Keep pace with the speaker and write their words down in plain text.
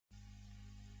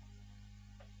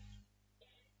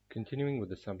Continuing with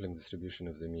the sampling distribution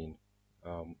of the mean,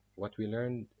 what we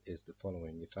learned is the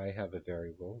following. If I have a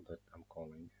variable that I'm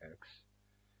calling x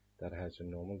that has a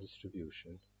normal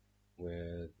distribution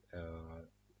with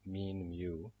mean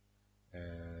mu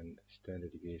and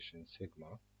standard deviation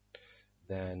sigma,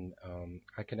 then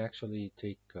I can actually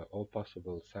take all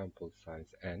possible sample size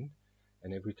n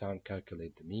and every time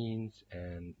calculate the means,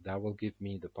 and that will give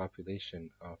me the population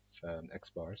of x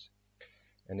bars.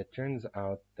 And it turns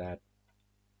out that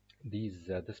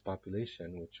this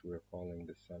population, which we're calling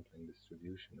the sampling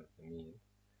distribution of the mean,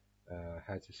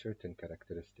 has a certain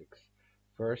characteristics.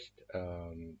 First,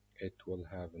 it will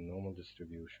have a normal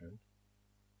distribution.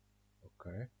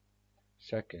 Okay.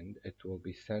 Second, it will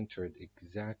be centered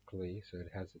exactly, so it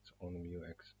has its own mu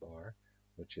x bar,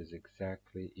 which is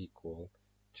exactly equal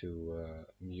to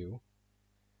mu.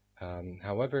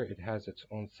 However, it has its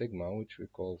own sigma, which we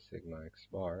call sigma x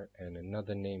bar, and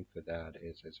another name for that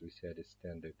is, as we said, is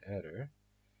standard error.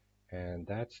 And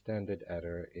that standard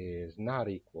error is not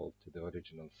equal to the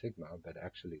original sigma, but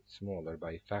actually it's smaller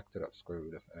by a factor of square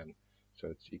root of n. So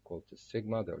it's equal to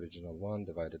sigma, the original one,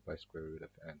 divided by square root of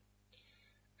n.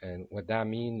 And what that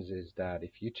means is that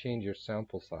if you change your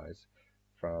sample size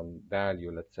from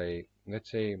value, let's say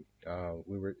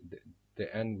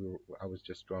the n I was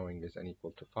just drawing is n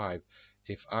equal to 5.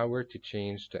 If I were to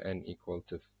change to n equal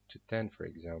to 10, for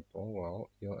example, well,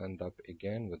 you'll end up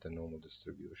again with a normal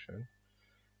distribution.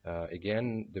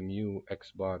 Again, the mu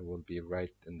x bar will be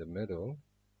right in the middle,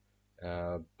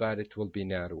 but it will be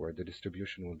narrower. The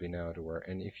distribution will be narrower.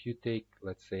 And if you take,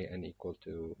 let's say, n equal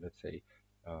to, let's say,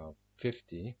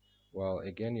 50, well,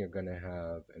 again, you're going to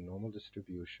have a normal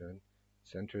distribution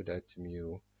centered at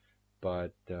mu,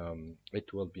 but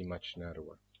it will be much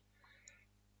narrower.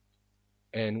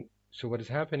 And so what is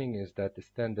happening is that the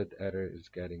standard error is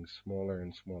getting smaller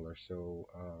and smaller. So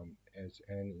as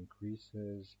n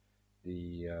increases,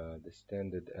 the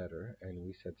standard error, and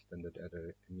we said standard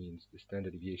error means the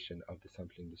standard deviation of the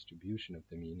sampling distribution of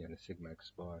the mean, and a sigma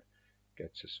x bar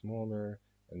gets smaller,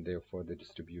 and therefore the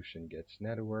distribution gets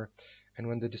narrower. And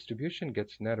when the distribution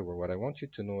gets narrower, what I want you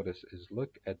to notice is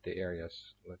look at the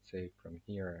areas, let's say from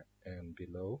here and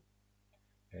below,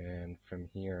 and from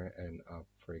here and up,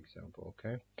 for example,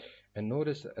 okay? And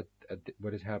notice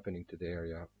what is happening to the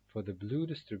area. For the blue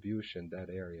distribution, that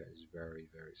area is very,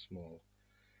 very small.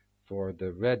 For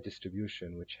the red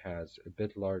distribution, which has a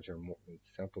bit larger,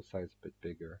 sample size a bit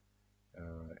bigger,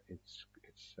 it's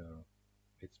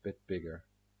a bit bigger.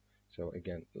 So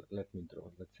again, let me draw.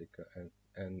 Let's say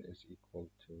n is equal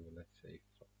to, let's say,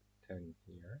 10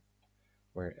 here,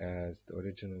 whereas the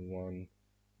original one,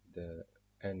 the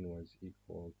n was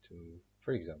equal to,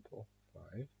 for example,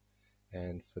 5.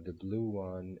 And for the blue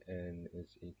one, n is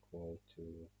equal to,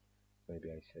 maybe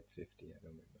I said 50, I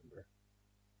don't remember.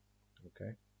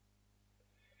 Okay.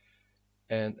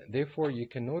 And therefore, you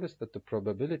can notice that the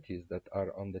probabilities that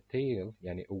are on the tail,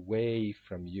 yani away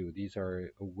from you, these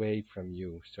are away from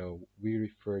you. So we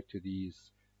refer to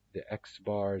these, the x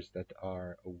bars that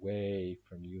are away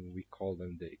from you, we call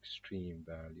them the extreme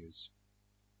values.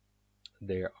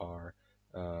 They are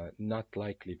not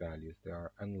likely values, they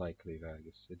are unlikely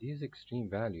values. So these extreme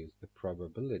values, the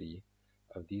probability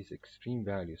of these extreme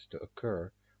values to occur,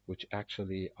 which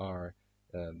actually are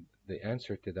the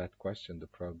answer to that question, the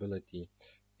probability,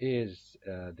 is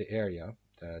the area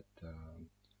that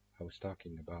I was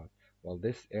talking about. Well,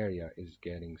 this area is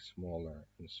getting smaller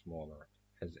and smaller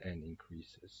as n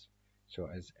increases. So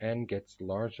as n gets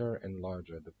larger and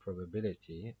larger, the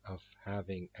probability of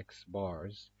having x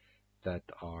bars that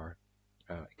are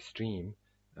extreme,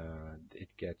 it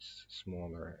gets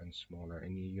smaller and smaller,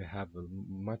 and you have a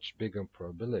much bigger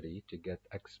probability to get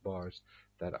x bars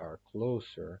that are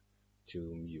closer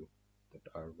to mu, that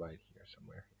are right here,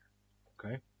 somewhere here.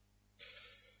 Okay.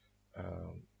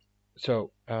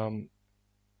 So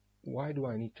why do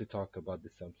I need to talk about the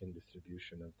sampling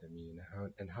distribution of the mean,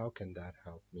 and how can that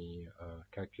help me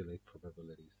calculate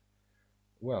probabilities?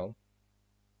 Well,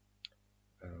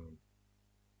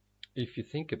 if you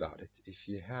think about it, if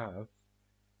you have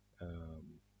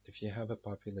a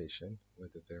population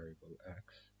with a variable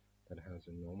x that has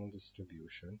a normal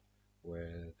distribution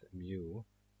with mu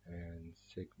and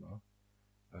sigma,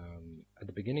 at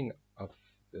the beginning of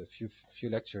a few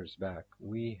lectures back,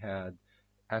 we had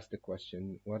asked the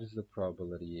question, what is the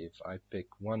probability if I pick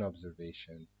one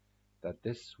observation, that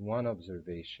this one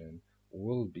observation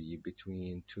will be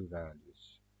between two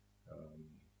values,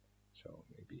 so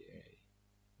maybe A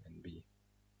and B.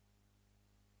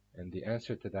 And the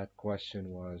answer to that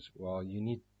question was, well, you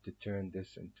need to turn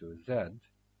this into Z,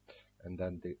 and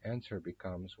then the answer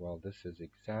becomes, well, this is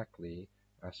exactly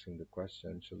asking the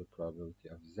question, show the probability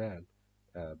of Z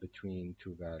between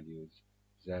two values,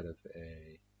 Z of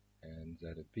A and Z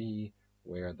of B,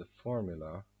 where the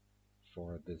formula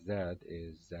for the Z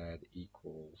is Z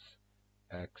equals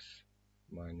X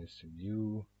minus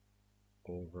mu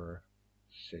over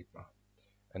sigma.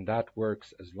 And that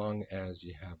works as long as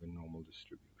you have a normal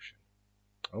distribution.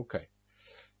 Okay,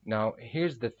 now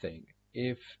here's the thing.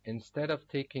 If instead of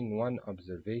taking one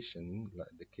observation, like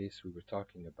the case we were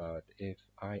talking about, if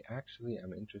I actually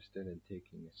am interested in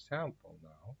taking a sample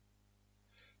now,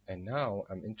 and now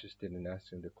I'm interested in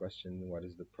asking the question, what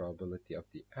is the probability of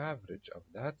the average of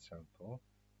that sample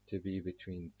to be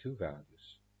between two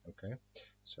values? Okay,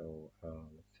 so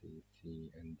let's see, C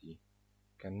and D.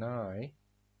 Can I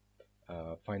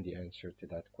find the answer to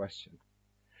that question?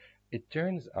 It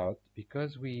turns out,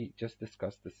 because we just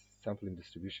discussed the sampling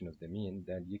distribution of the mean,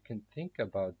 that you can think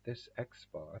about this X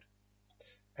bar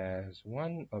as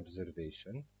one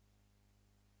observation,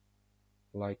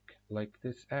 like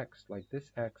this X. Like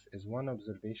this X is one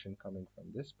observation coming from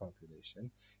this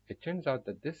population. It turns out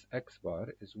that this X bar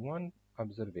is one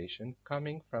observation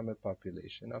coming from a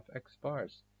population of X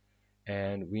bars.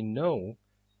 And we know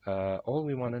all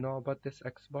we want to know about this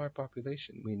X bar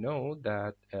population. We know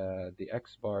that the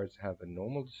X bars have a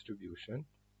normal distribution.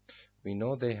 We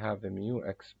know they have a mu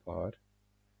X bar,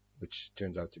 which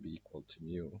turns out to be equal to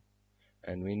mu.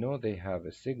 And we know they have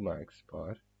a sigma X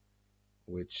bar,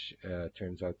 which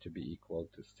turns out to be equal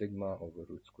to sigma over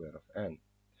root square of n.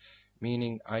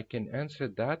 Meaning I can answer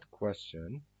that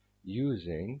question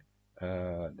using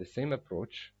the same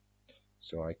approach.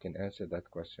 So I can answer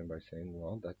that question by saying,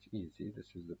 well, that's easy.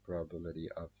 This is the probability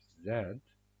of Z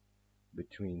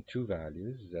between two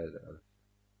values, Z of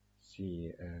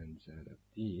C and Z of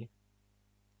D.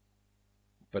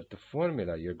 But the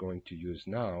formula you're going to use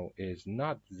now is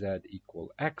not Z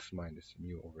equal X minus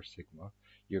mu over sigma.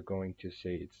 You're going to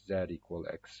say it's Z equal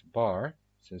X bar,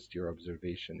 since your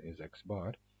observation is X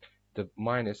bar. The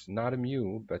minus, not a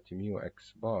mu, but a mu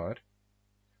X bar,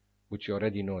 which you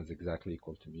already know is exactly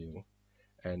equal to mu.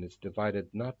 And it's divided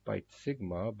not by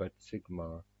sigma, but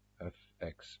sigma of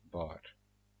X bar.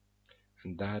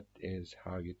 And that is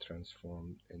how you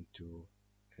transform into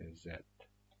a Z.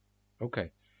 Okay,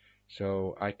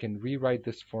 so I can rewrite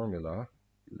this formula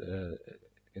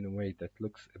in a way that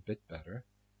looks a bit better.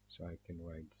 So I can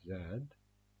write Z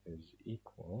is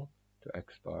equal to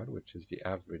X bar, which is the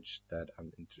average that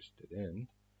I'm interested in,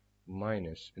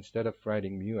 minus, instead of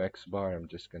writing mu X bar, I'm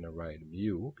just going to write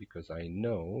mu, because I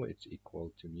know it's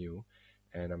equal to mu,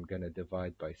 and I'm going to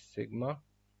divide by sigma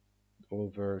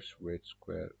over root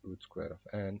square of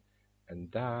n,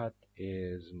 and that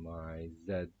is my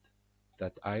Z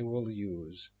that I will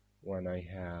use when I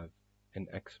have an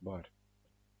X bar.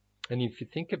 And if you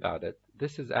think about it,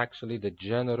 this is actually the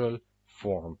general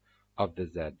form of the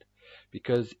Z.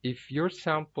 Because if your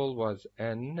sample was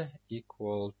n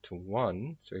equal to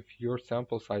 1, so if your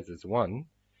sample size is 1,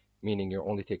 meaning you're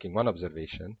only taking one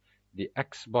observation, the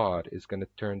X bar is going to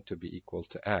turn to be equal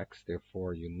to X.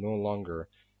 Therefore, you no longer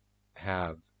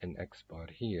have an X bar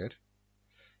here.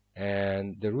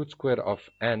 And the root square of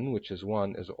n, which is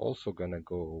 1, is also going to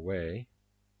go away.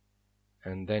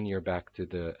 And then you're back to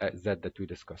the Z that we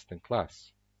discussed in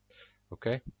class.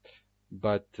 Okay?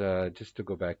 But just to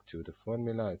go back to the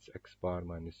formula, it's X bar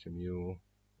minus mu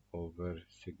over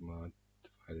sigma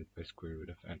divided by square root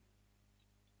of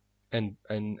n.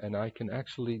 And I can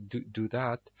actually do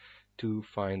that to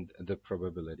find the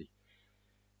probability.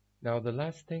 Now, the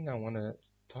last thing I want to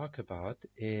talk about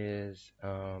is,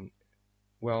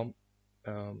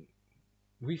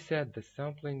 we said the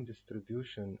sampling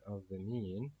distribution of the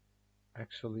mean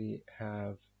actually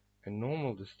have a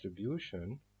normal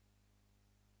distribution,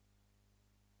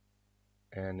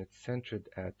 and it's centered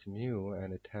at mu,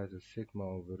 and it has a sigma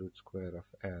over root square of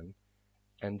n.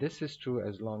 And this is true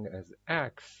as long as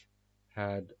X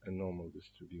had a normal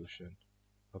distribution,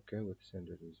 okay, with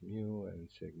center is mu and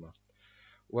sigma.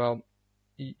 Well,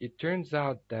 it turns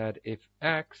out that if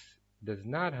X does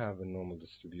not have a normal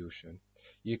distribution,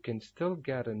 you can still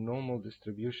get a normal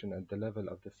distribution at the level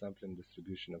of the sampling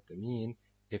distribution of the mean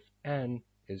if n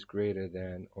is greater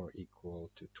than or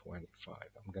equal to 25.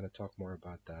 I'm going to talk more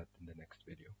about that in the next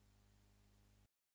video.